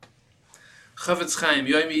Chofetz Chaim,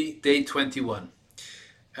 Yomi, day 21.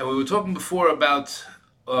 And we were talking before about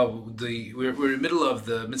we're in the middle of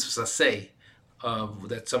the mitzvah saseh,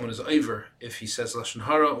 that someone is over if he says lashon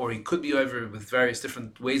hara, or he could be over with various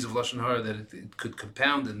different ways of lashon hara that it could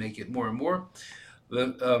compound and make it more and more.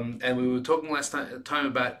 And we were talking last time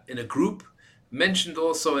about in a group, mentioned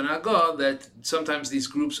also in Agah that sometimes these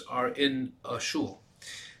groups are in a shul.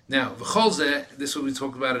 Now, v'cholzeh, this will be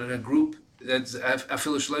talked about in a group that's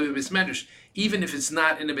afilu shlevi beis medrash. Even if it's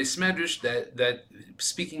not in a beis medrash, that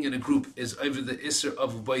speaking in a group is over the isser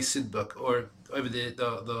of ubay sidbak, or over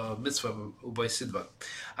the mitzvah of ubay sidbak.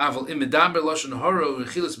 Aval im medaber lashon hara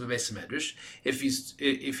rechilas bebeis medrash. If he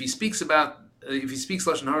speaks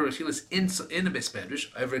lashon hara rechilas in a beis medrash,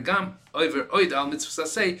 over oid al mitzvah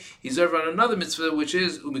saseh, he's over on another mitzvah which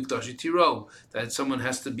is umikdashi tiro, that someone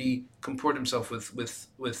has to comport himself with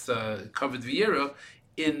covered v'yera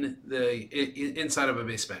inside of a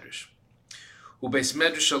beis medrash. Ubeis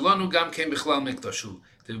medrash shalanu gam came bichlal mikdashu.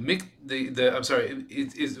 It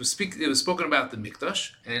was spoken about the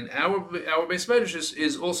mikdash, and our beis medrash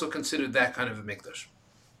is also considered that kind of a mikdash.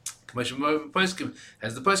 As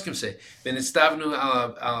the poskim say, when it's stavnu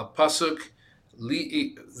al pasuk,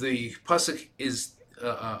 the pasuk is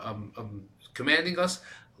commanding us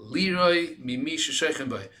liroy mimi sheshaychen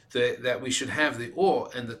bay, that we should have the awe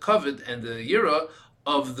and the kavod and the yira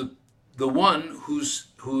of the one whose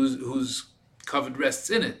covered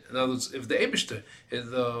rests in it. In other words, if the Eibishter,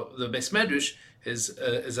 the Beis Medrash is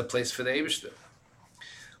a place for the Eibishter.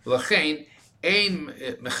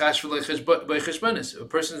 A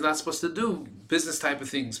person is not supposed to do business type of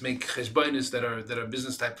things, make cheshbonis that are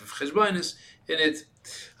business type of cheshbonis in it.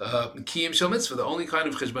 Kiyim shel mitzvah, the only kind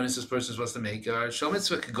of cheshbonis this person is supposed to make are shel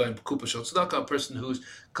mitzvah. Going kupa shel tzedakah, a person who's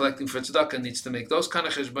collecting for tzedakah needs to make those kind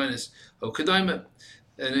of cheshbonis, or kedayim,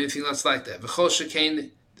 and anything else like that. V'chol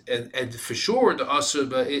shekain. And for sure, the asur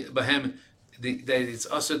bahem, that it's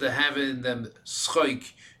asur to have in them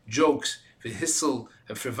schoik, jokes, v'hissel,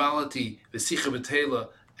 and frivolity, v'sicha b'tela,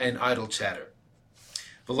 and idle chatter.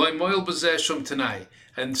 V'loy moil b'zeh shum tanai.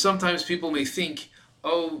 And sometimes people may think,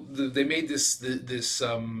 they made this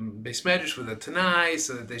beis medrash with a tanai,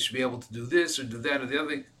 so that they should be able to do this or do that or the other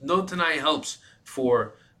thing. No tanai helps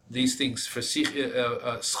for these things, for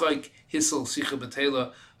schoik, hissel, sicha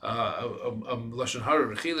b'tela, lashon hara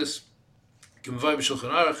rechilas, k'mavay b'shulchan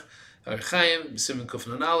aruch, Chaim, Simon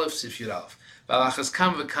Kufnan Aleph, Sif Yud Aleph. V'alachas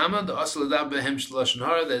kam v'kama, the asur l'dab behem lashon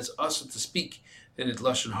hara, that it's asur to speak in it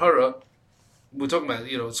lashon hara. We're talking about,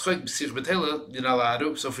 it's choik b'sich b'tela, you're not allowed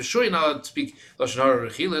to. So for sure you're not allowed to speak lashon hara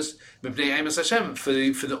rechilas, mipnei aimas Hashem, for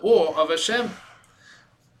the awe of Hashem.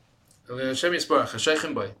 Hashem Yisbarach,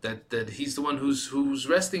 Hashaychem boy, that he's the one who's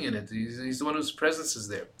resting in it. He's the one whose presence is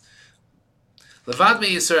there. Aside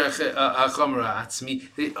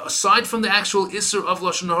from the actual isser of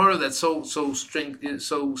lashon hara that's so stringent,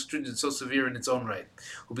 so severe in its own right,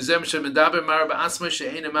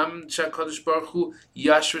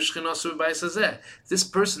 this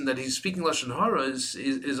person that he's speaking lashon hara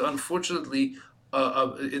is unfortunately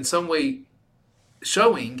in some way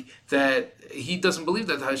showing that he doesn't believe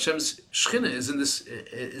that Hashem's Shechina is in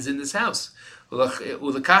this house. And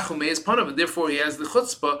therefore he has the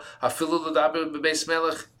chutzpah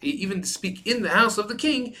even to speak in the house of the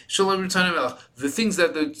king, the things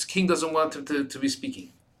that the king doesn't want him to be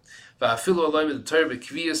speaking. Okay,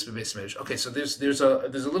 so there's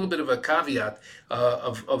a little bit of a caveat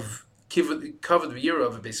of covered the year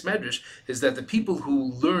of a beis medrash, is that the people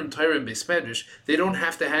who learn Torah in beis medrash, they don't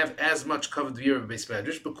have to have as much covered the year of a beis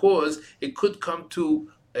medrash, because it could come to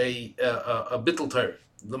a bittul Torah.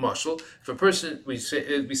 The marshal, if a person, we say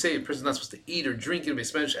a person is not supposed to eat or drink in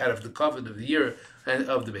beis medrash out of the covenant of the year and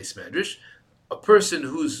of the beis medrash. A person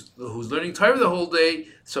who's learning Torah the whole day,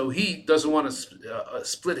 so he doesn't want to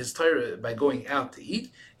split his Torah by going out to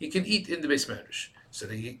eat. He can eat in the beis medrash. So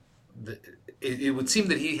it would seem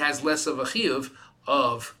that he has less of a chiyuv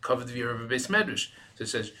of covered the year of a beis medrash. So it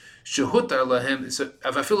says, Shehutar lahem, so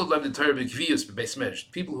avafilu lahem the Torah b'kviyus b'beis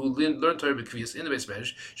medrash. People who learn Torah b'kviyus in the beis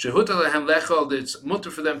medrash, shehutar lahem lechal, it's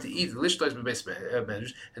mutter for them to eat lishtais b'beis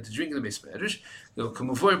medrash and to drink in the beis medrash.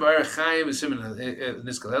 K'muvoy b'arach Chaim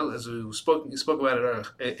niskalel, as we spoke about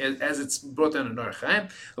it, as it's brought down in Arach Chaim.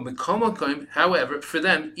 However, for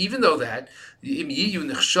them, even though that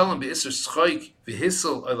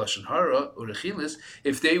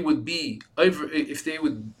if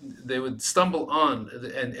they would stumble on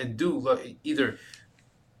and do either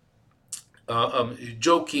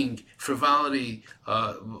joking, frivolity,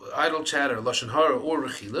 idle chatter, lashon hara, or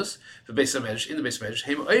rechilas, in the beis medrash,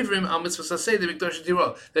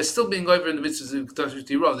 they're still being over in the mitzvahs of mikdash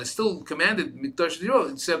tiro. They're still commanded mikdash tiro,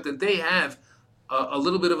 except that they have a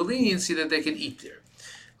little bit of a leniency that they can eat there.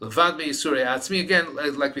 Levad me'isure atzmi, again,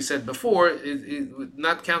 like we said before,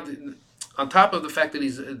 not counting on top of the fact that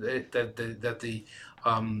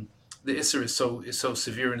the isser is so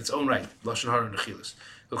severe in its own right. Lashon hara and nechilas.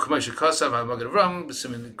 L'chumash kasav ha'magad Avram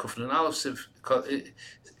b'simin kufnan aleph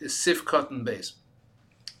sif cotton base.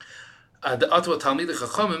 The Atwa Talmid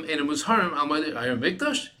Chachamim in a Muzharim al Iron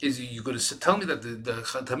Mikdash is you going to tell me that the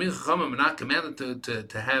Talmid Chachamim are not commanded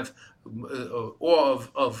to have awe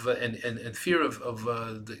of and fear of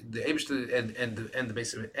the Eibush and the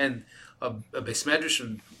base and a base medrash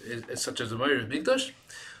such as the Iron Mikdash.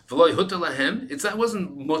 It's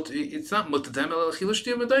not mutatem el achila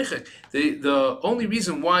shtia medaychek. The only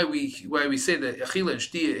reason why we say that achila and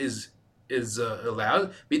shtia is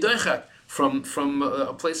allowed midaychek from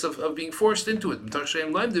a place of being forced into it.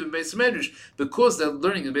 Because they're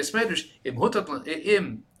learning in base medrash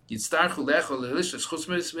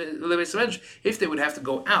if they would have to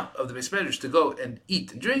go out of the base medrash to go and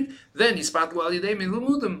eat and drink, then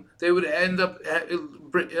they would end up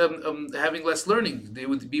having less learning. They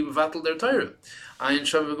would be mevatel their Torah.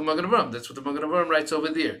 That's what the Magen Avraham writes over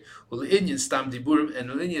there. Well, the Indian stam diburim and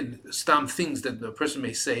the Indian stam things that a person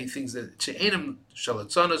may say, things that she'enam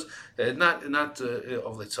shalatzanas, not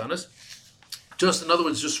of letzanas. Just in other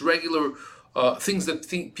words, just regular things that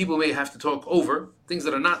people may have to talk over, things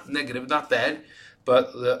that are not negative, not bad,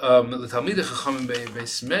 but the Talmidei Chachamim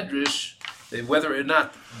beis medrash, whether or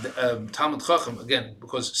not Talmud Chacham, again,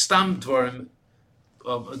 because stam dvarim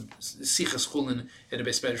sichas chulin in a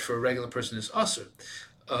beis medrash for a regular person is aser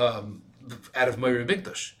out of Meir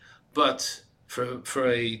Mikdash, but for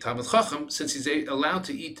a Talmud Chacham, since he's allowed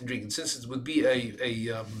to eat and drink, and since it would be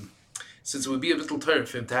since it would be a little Torah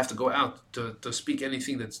for him to have to go out to speak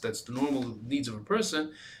anything that's the normal needs of a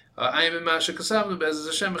person, I am in Masha Kasavna Bez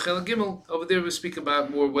Hashem Mechel Gimel. Over there we speak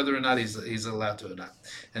about more whether or not he's allowed to or not.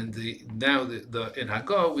 And now in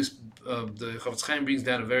Haggadah the Chofetz Chaim brings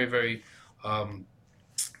down a very very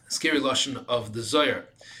scary lashon of the Zohar.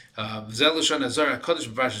 Zelashon Azar Hakadosh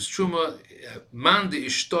B'Parshas Truma Man de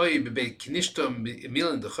Ishtoi B'Beit Kinishto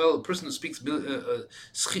Milan Dechel. A person who speaks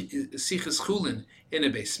Sichas Chulin in a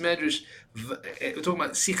Beis Medrash. We're talking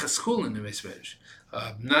about Sichas Chulin in a Beis Medrash.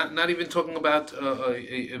 Not even talking about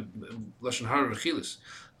lashon hara rechilas.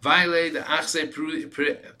 Vaile the achze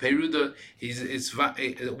peruda.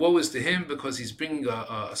 Woe is to him because he's bringing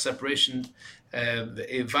a separation.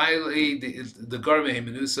 Vaile the garme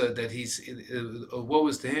menusa that he's woe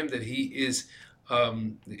is to him that he is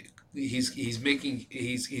he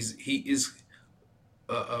is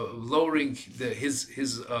lowering his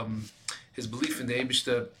belief in the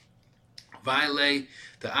Eibishter. Vaile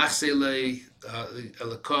the achzele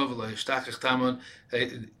elakov leishtachach tamon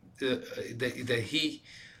that he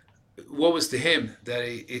what was to him that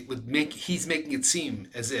it would make he's making it seem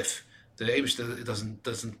as if the Eibishter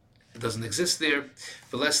doesn't exist there,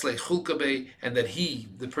 and that he,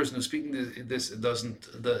 the person who's speaking this,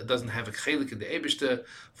 doesn't have a chelik in the Eibishter,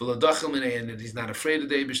 and that he's not afraid of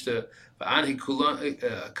the Eibishter,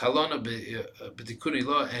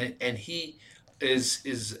 and he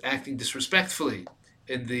is acting disrespectfully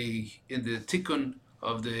in the tikkun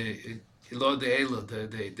of the Elad De'ela,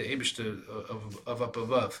 the Eibishter of up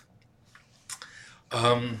above,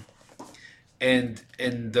 and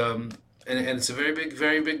it's a very big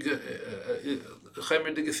chaimer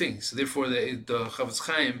digga thing. So therefore, the Chofetz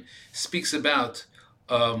Chaim speaks about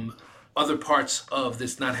other parts of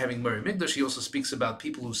this not having Mari Mikdash. He also speaks about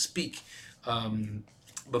people who speak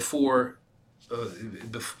before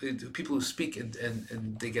people who speak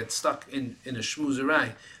and they get stuck in a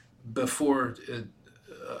shmuzerai before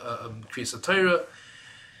Kriyas HaTorah,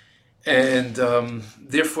 and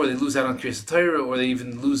therefore they lose out on Kriyas HaTorah, or they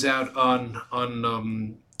even lose out on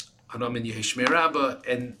Amin Yehishmei Rabbah,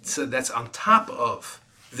 and so that's on top of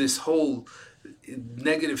this whole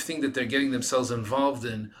negative thing that they're getting themselves involved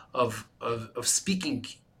in of speaking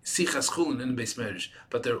Sichas Chulin in the Beis Medrash,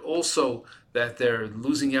 but they're also that they're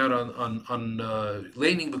losing out on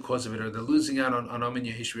laning because of it, or they're losing out on Amin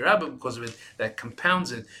Yehishmei Rabbah because of it. That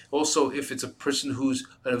compounds it. Also, if it's a person who's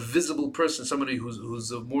a visible person, somebody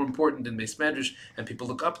who's more important in Beis Medrash, and people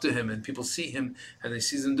look up to him, and people see him, and they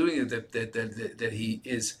see him doing it, that he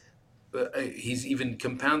is. He's even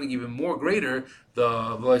compounding even more greater the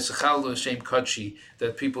v'loisachal shem kachi,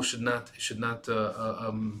 that people should not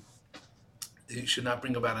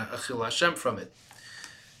bring about a chil Hashem from it.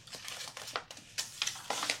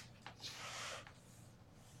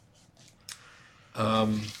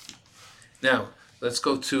 Now let's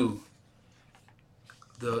go to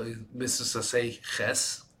the Mrs. Say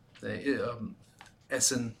Ches, the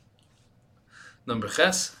Essen number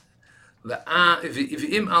Ches. If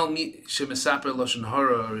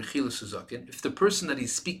the person that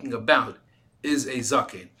he's speaking about is a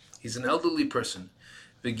zaken, he's an elderly person,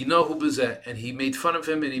 and he made fun of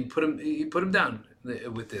him and he put him down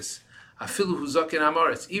with this.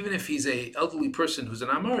 Even if he's a elderly person who's an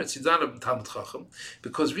Amoritz, he's not a Talmud Chacham,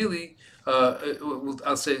 because really, I'll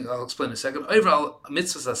explain in a second. Over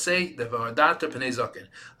mitzvahs asay, the v'hardarta pnei zaken.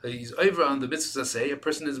 He's over on the mitzvahs asay. A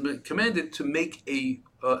person is commanded to make a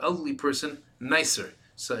elderly person nicer,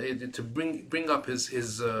 so to bring up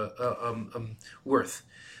his worth.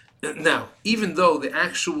 Now, even though the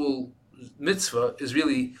actual mitzvah is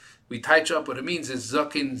really, we touch up what it means is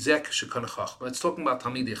zakin zek shekana chachma. It's talking about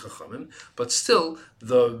talmidei chachamim, but still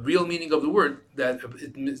the real meaning of the word that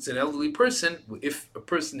it's an elderly person. If a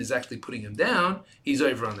person is actually putting him down, he's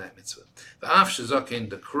over on that mitzvah. The af shezakin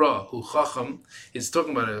the kra hu chacham is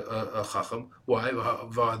talking about a chacham. Why?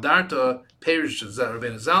 V'adarta perish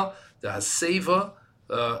Rabbeinu Zal the haseva.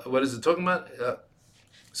 What is it talking about?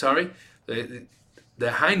 The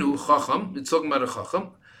hainu chacham. It's talking about a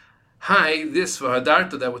chacham. Hi, this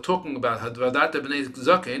v'hadarta that we're talking about, v'hadarta b'nei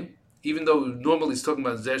zaken, even though normally it's talking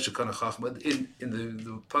about zer shekana chachma, in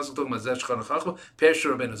the pasuk talking about zer shekana chachma, Persha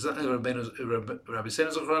Rabbi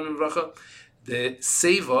Senu Zochron V'racha, the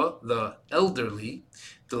seva, the elderly,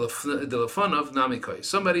 the lefanav namikai,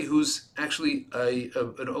 somebody who's actually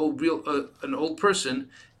an old person,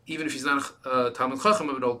 even if he's not a Talmud Chacham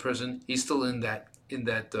of an old person, he's still in that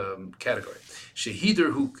category.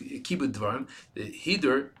 Shehider who kibud dvarim, the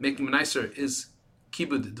hider making him nicer is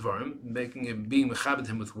kibud dvarim, being mechabed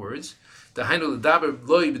him with words. The hainu l'daber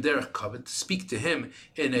loy b'derech kavod, to speak to him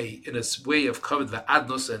in a way of kavod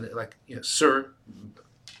v'adnos, and like, sir,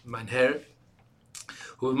 mein Herr.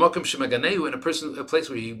 Who mokum shemaganeu, in a place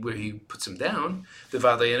where he puts him down, the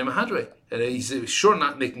v'adayin mahadre, and he's sure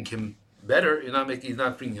not making him better. He's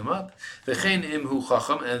not bringing him up. V'chein imhu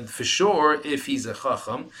chacham, and for sure, if he's a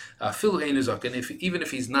chacham, filu ein zaken. Even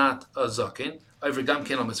if he's not a zaken, over gam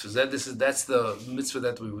ken al mitzvah. That's the mitzvah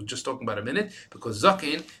that we were just talking about a minute. Because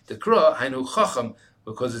zaken, the kra hainu chacham,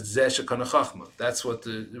 because it's zeh shekana chachma. That's what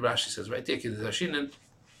the Rashi says right there.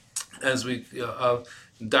 As we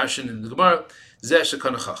darshan in the Gemara, zeh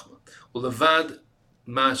shekana chachma. Ulevad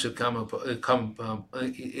ma shekam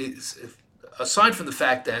aside from the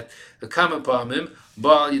fact that the Kama Pamim,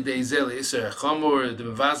 Baal Yidei Zeli Iser Chamor, the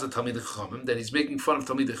Mevaza Talmidei Chachamim, that he's making fun of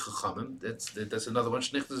Talmidei Chachamim. That's another one.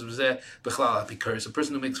 Shnichtas B'zeh B'chlal Apikaris. A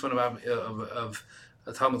person who makes fun of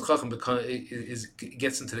a Talmud Chacham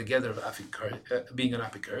gets into the gather of being an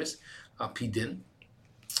Apikaris, Apidin.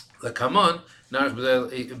 The Kamon, Narach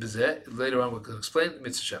B'zeh, later on we'll explain,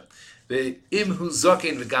 Mitzvah. The Imhu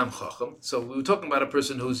Zaken V'gam Chacham. So we were talking about a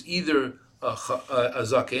person who's either a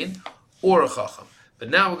Zaken or a chacham.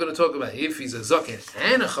 But now we're going to talk about if he's a zaken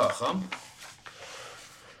and a chacham,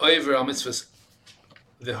 over on mitzvahs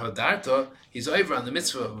v'hadarta, he's over on the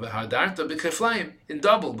mitzvah v'hadarta b'keflayim, in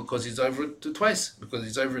double, because he's over it twice, because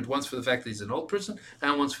he's over it once for the fact that he's an old person,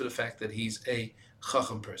 and once for the fact that he's a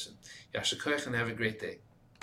chacham person. Yashar koach, and have a great day.